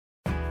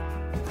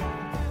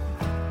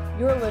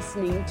You're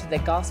listening to the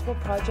Gospel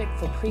Project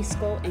for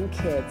Preschool and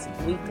Kids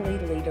Weekly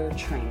Leader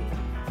Training.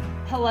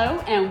 Hello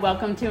and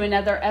welcome to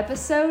another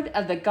episode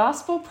of the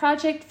Gospel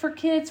Project for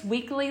Kids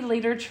Weekly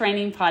Leader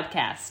Training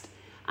Podcast.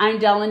 I'm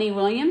Delaney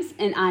Williams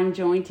and I'm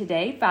joined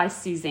today by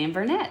Suzanne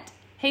Burnett.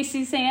 Hey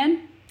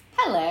Suzanne.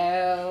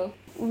 Hello.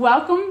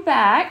 Welcome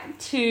back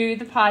to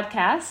the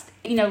podcast.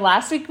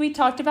 Last week we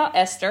talked about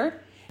Esther.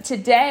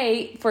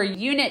 Today for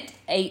Unit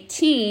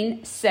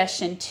 18,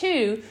 Session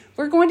 2,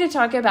 we're going to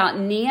talk about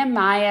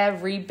Nehemiah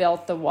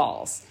rebuilt the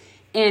walls.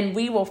 And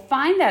we will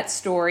find that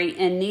story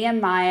in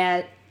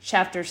Nehemiah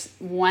chapters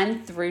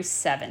 1 through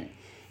 7.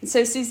 And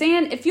so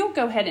Suzanne, if you'll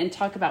go ahead and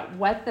talk about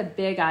what the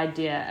big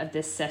idea of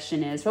this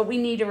session is, what we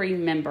need to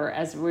remember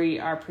as we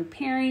are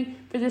preparing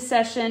for this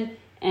session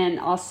and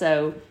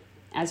also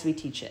as we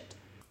teach it.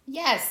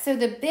 Yes, so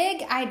the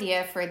big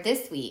idea for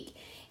this week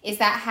is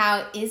that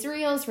how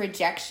Israel's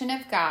rejection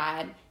of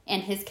God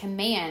and his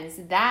commands,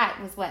 that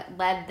was what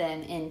led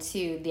them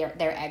into their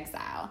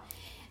exile.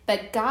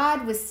 But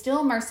God was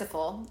still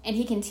merciful, and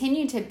he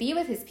continued to be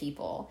with his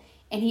people,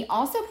 and he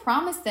also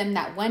promised them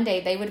that one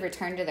day they would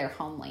return to their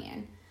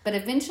homeland. But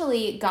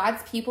eventually,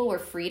 God's people were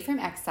freed from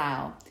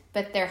exile,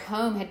 but their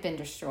home had been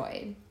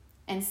destroyed.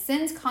 And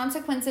sin's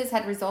consequences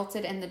had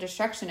resulted in the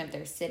destruction of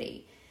their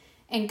city.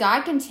 And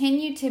God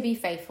continued to be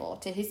faithful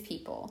to his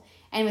people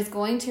and was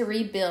going to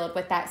rebuild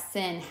what that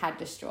sin had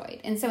destroyed.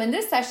 And so in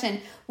this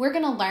session, we're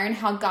going to learn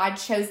how God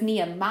chose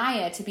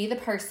Nehemiah to be the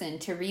person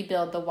to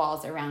rebuild the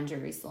walls around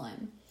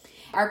Jerusalem.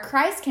 Our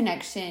Christ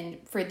connection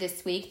for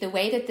this week, the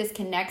way that this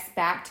connects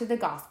back to the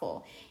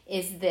gospel,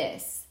 is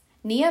this.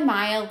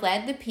 Nehemiah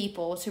led the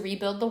people to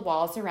rebuild the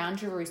walls around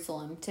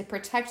Jerusalem to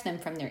protect them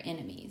from their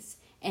enemies.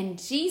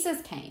 And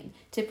Jesus came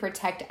to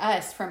protect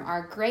us from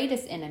our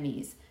greatest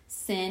enemies,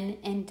 sin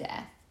and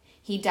death.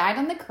 He died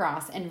on the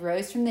cross and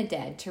rose from the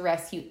dead to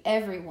rescue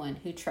everyone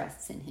who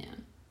trusts in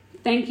him.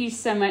 Thank you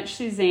so much,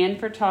 Suzanne,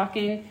 for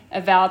talking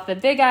about the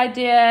big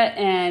idea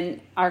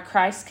and our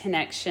Christ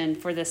connection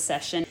for this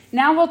session.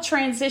 Now we'll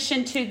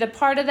transition to the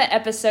part of the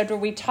episode where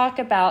we talk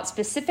about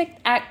specific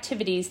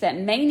activities that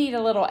may need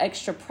a little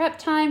extra prep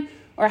time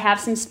or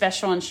have some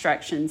special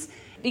instructions.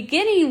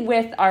 Beginning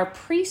with our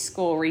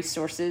preschool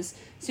resources,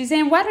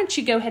 Suzanne, why don't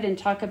you go ahead and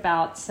talk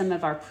about some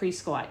of our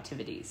preschool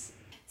activities?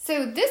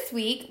 So this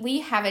week, we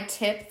have a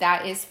tip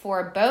that is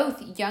for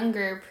both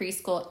younger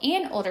preschool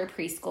and older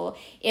preschool.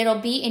 It'll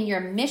be in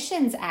your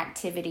missions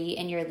activity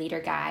in your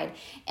leader guide.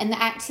 And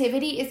the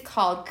activity is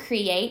called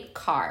Create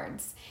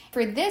Cards.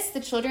 For this, the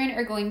children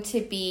are going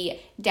to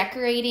be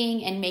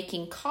decorating and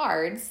making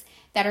cards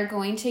that are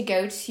going to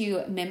go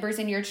to members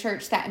in your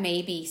church that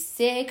may be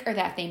sick or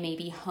that they may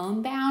be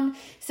homebound.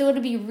 So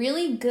it'll be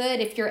really good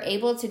if you're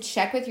able to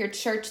check with your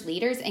church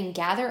leaders and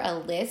gather a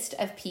list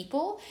of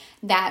people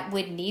that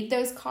would need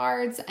those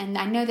cards. And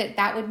I know that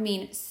that would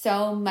mean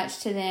so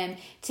much to them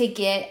to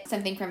get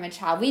something from a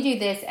child. We do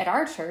this at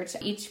our church.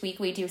 Each week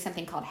we do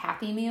something called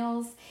Happy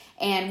Meals.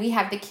 And we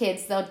have the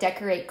kids, they'll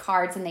decorate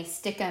cards and they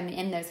stick them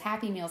in those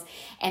Happy Meals.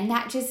 And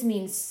that just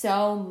means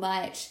so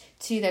much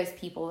to those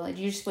people that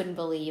you just wouldn't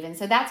believe. And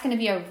so that's going to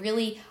be a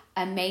really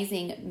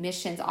amazing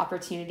missions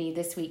opportunity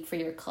this week for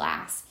your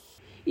class.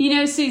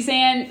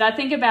 Suzanne, I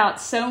think about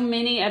so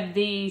many of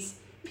these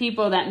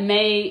people that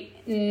may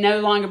no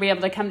longer be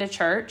able to come to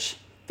church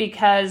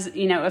because,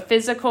 of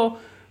physical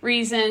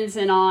reasons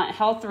and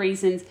health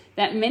reasons,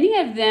 that many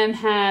of them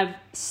have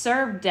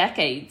served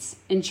decades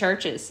in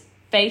churches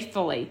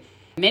faithfully.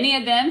 Many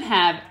of them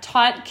have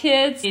taught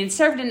kids and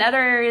served in other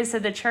areas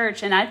of the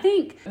church. And I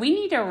think we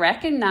need to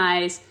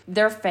recognize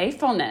their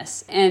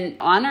faithfulness and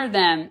honor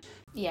them.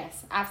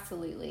 Yes,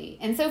 absolutely.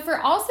 And so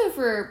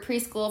for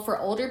preschool, for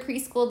older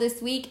preschool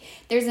this week,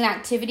 there's an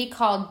activity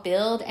called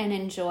Build and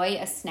Enjoy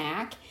a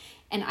Snack.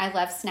 And I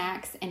love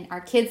snacks and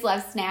our kids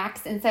love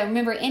snacks. And so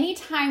remember,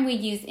 anytime we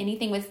use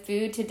anything with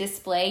food to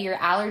display your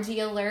allergy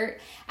alert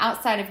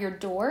outside of your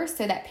door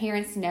so that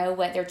parents know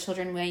what their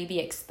children may be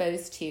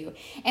exposed to.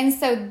 And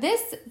so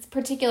this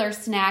particular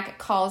snack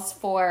calls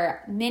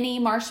for mini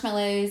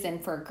marshmallows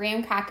and for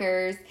graham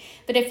crackers.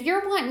 But if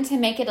you're wanting to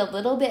make it a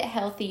little bit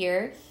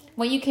healthier,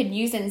 what you could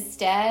use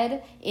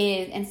instead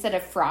is, instead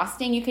of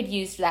frosting, you could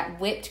use that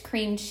whipped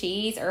cream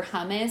cheese or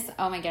hummus.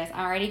 Oh my goodness,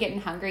 I'm already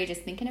getting hungry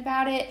just thinking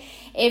about it.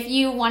 If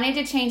you wanted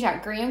to change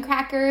out graham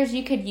crackers,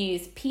 you could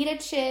use pita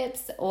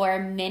chips or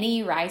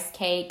mini rice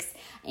cakes.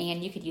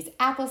 And you could use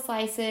apple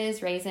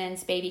slices,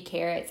 raisins, baby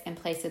carrots in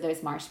place of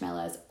those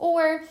marshmallows.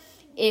 Or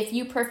if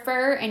you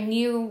prefer and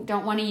you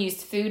don't want to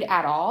use food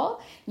at all,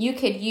 you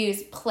could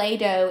use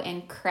Play-Doh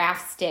and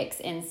craft sticks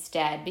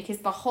instead, because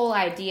the whole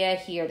idea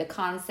here, the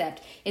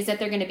concept, is that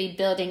they're going to be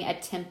building a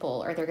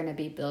temple or they're going to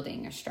be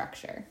building a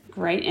structure.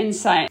 Great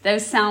insight.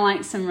 Those sound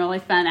like some really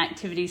fun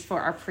activities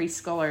for our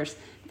preschoolers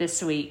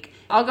this week.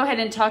 I'll go ahead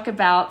and talk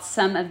about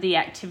some of the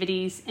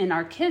activities in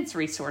our kids'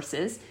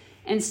 resources.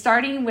 And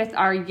starting with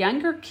our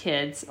younger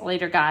kids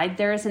leader guide,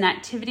 there is an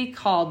activity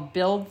called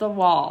Build the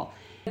Wall.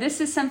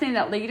 This is something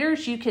that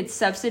leaders, you could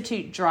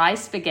substitute dry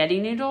spaghetti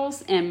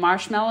noodles and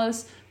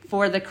marshmallows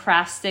for the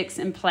craft sticks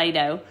and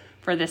Play-Doh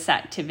for this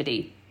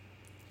activity.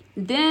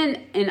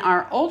 Then in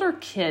our older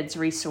kids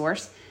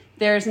resource,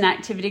 there's an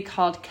activity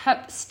called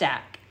Cup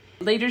Stack.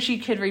 Leaders, you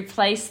could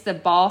replace the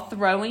ball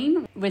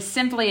throwing with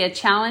simply a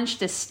challenge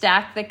to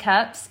stack the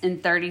cups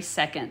in 30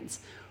 seconds.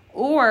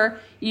 Or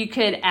you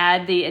could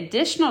add the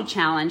additional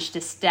challenge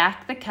to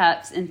stack the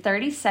cups in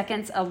 30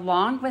 seconds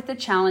along with the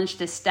challenge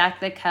to stack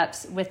the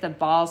cups with the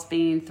balls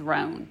being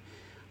thrown.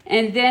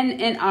 And then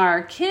in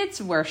our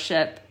kids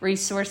worship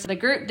resource, the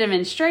group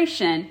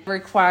demonstration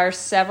requires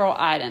several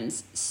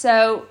items.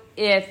 So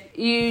if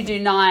you do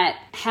not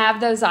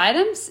have those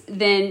items,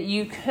 then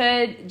you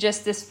could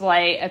just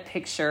display a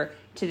picture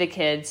to the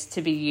kids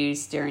to be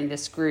used during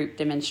this group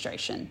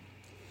demonstration.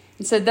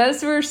 And so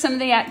those were some of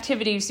the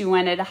activities we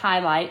wanted to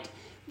highlight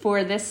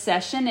for this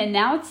session. And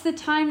now it's the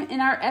time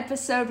in our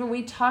episode where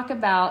we talk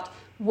about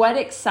what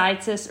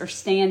excites us or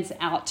stands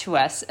out to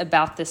us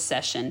about this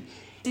session.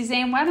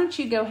 Suzanne, why don't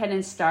you go ahead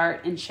and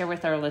start and share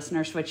with our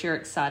listeners what you're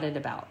excited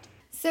about?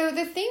 So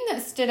the thing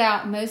that stood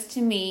out most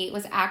to me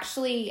was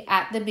actually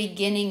at the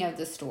beginning of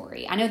the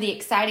story. I know the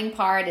exciting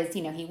part is,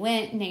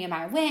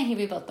 Nehemiah went, he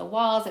rebuilt the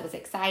walls, it was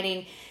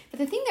exciting. But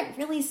the thing that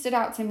really stood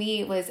out to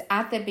me was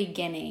at the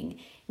beginning.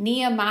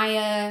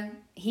 Nehemiah,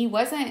 he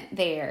wasn't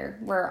there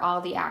where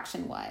all the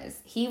action was.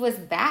 He was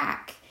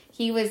back.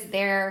 He was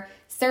there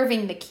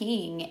serving the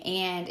king.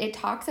 And it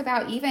talks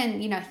about even,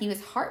 he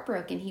was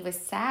heartbroken. He was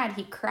sad.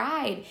 He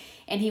cried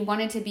and he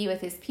wanted to be with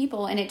his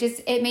people. And it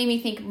made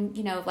me think,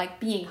 like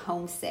being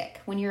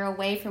homesick when you're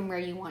away from where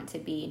you want to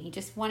be. And he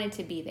just wanted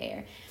to be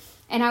there.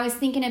 And I was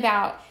thinking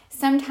about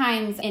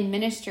sometimes in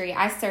ministry,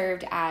 I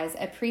served as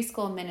a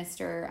preschool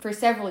minister for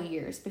several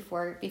years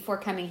before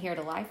coming here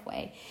to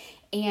Lifeway.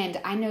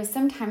 And I know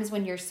sometimes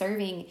when you're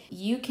serving,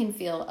 you can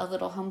feel a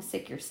little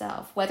homesick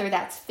yourself, whether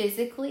that's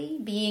physically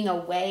being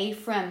away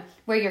from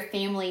where your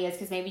family is,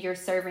 because maybe you're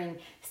serving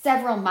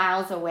several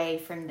miles away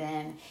from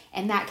them,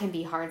 and that can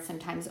be hard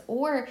sometimes.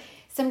 Or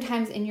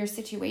sometimes in your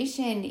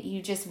situation,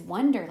 you just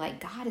wonder, like,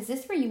 God, is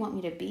this where you want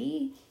me to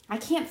be? I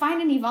can't find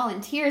any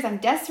volunteers. I'm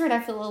desperate. I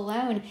feel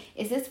alone.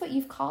 Is this what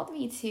you've called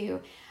me to?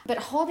 But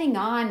holding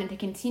on and to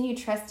continue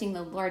trusting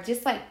the Lord,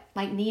 just like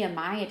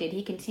Nehemiah did,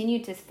 he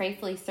continued to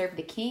faithfully serve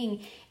the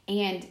king.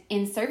 And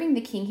in serving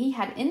the king, he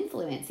had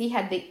influence. He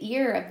had the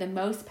ear of the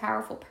most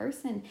powerful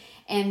person.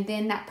 And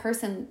then that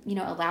person,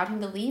 allowed him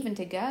to leave and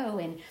to go.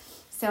 And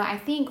so I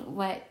think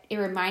what it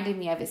reminded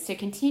me of is to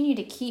continue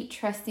to keep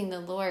trusting the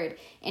Lord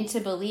and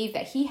to believe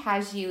that he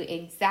has you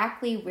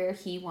exactly where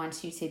he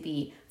wants you to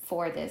be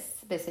for this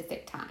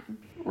specific time.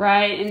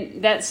 Right,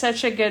 and that's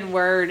such a good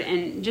word.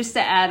 And just to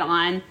add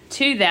on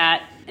to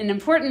that, an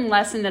important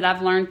lesson that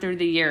I've learned through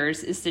the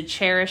years is to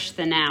cherish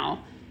the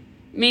now,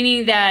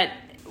 meaning that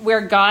where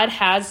God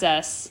has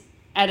us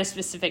at a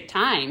specific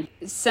time,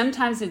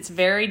 sometimes it's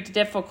very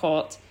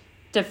difficult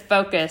to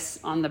focus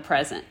on the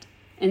present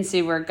and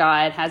see where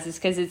God has us,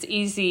 because it's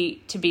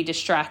easy to be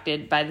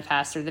distracted by the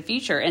past or the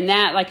future. And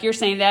that, like you're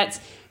saying, that's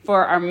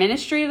for our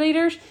ministry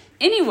leaders.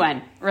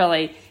 Anyone,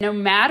 really. No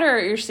matter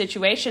your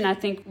situation, I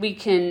think we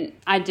can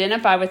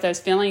identify with those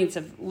feelings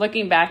of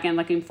looking back and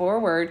looking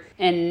forward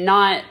and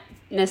not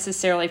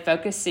necessarily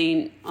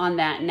focusing on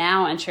that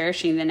now and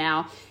cherishing the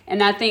now.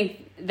 And I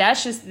think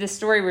that's just, the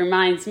story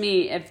reminds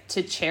me of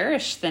to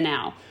cherish the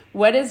now.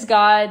 What is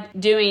God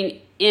doing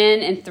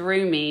in and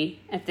through me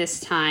at this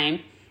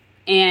time?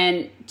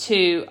 And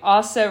to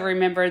also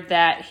remember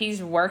that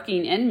he's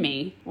working in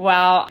me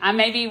while I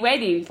may be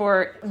waiting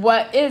for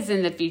what is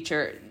in the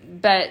future.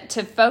 But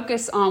to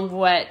focus on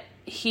what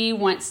he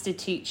wants to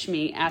teach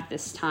me at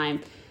this time,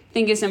 I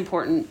think is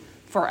important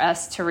for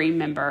us to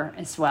remember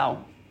as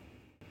well.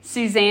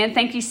 Suzanne,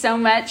 thank you so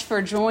much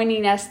for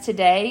joining us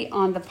today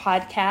on the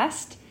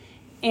podcast.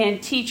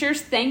 And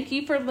teachers, thank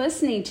you for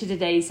listening to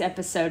today's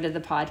episode of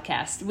the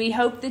podcast. We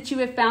hope that you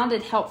have found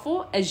it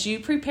helpful as you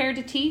prepare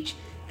to teach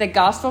the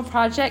Gospel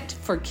Project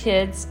for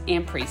Kids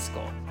and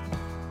Preschool.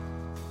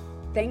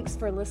 Thanks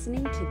for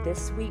listening to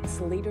this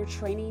week's leader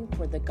training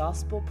for the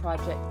Gospel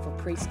Project for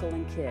Preschool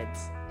and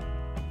Kids.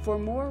 For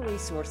more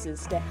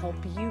resources to help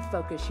you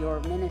focus your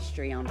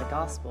ministry on the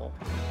gospel,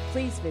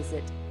 please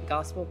visit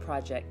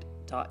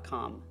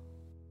gospelproject.com.